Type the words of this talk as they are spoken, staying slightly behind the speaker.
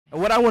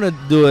And what I want to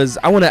do is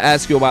I want to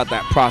ask you about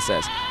that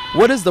process.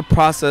 What is the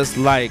process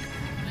like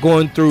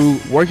going through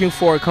working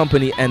for a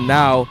company and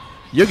now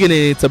you're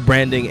getting into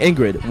branding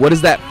Ingrid? What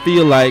does that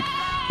feel like?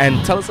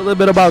 And tell us a little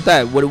bit about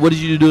that. What did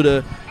you do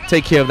to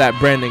take care of that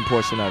branding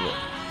portion of it?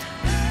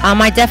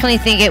 I definitely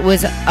think it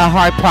was a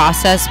hard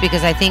process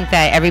because I think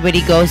that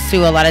everybody goes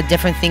through a lot of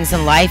different things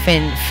in life,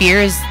 and fear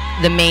is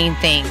the main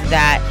thing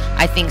that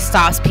I think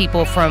stops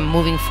people from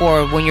moving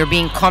forward when you're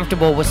being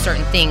comfortable with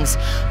certain things.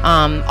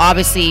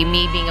 Obviously,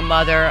 me being a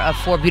mother of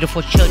 4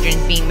 beautiful children,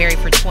 being married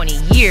for 20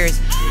 years,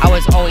 I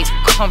was always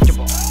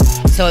comfortable.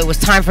 So it was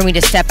time for me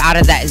to step out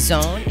of that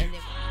zone.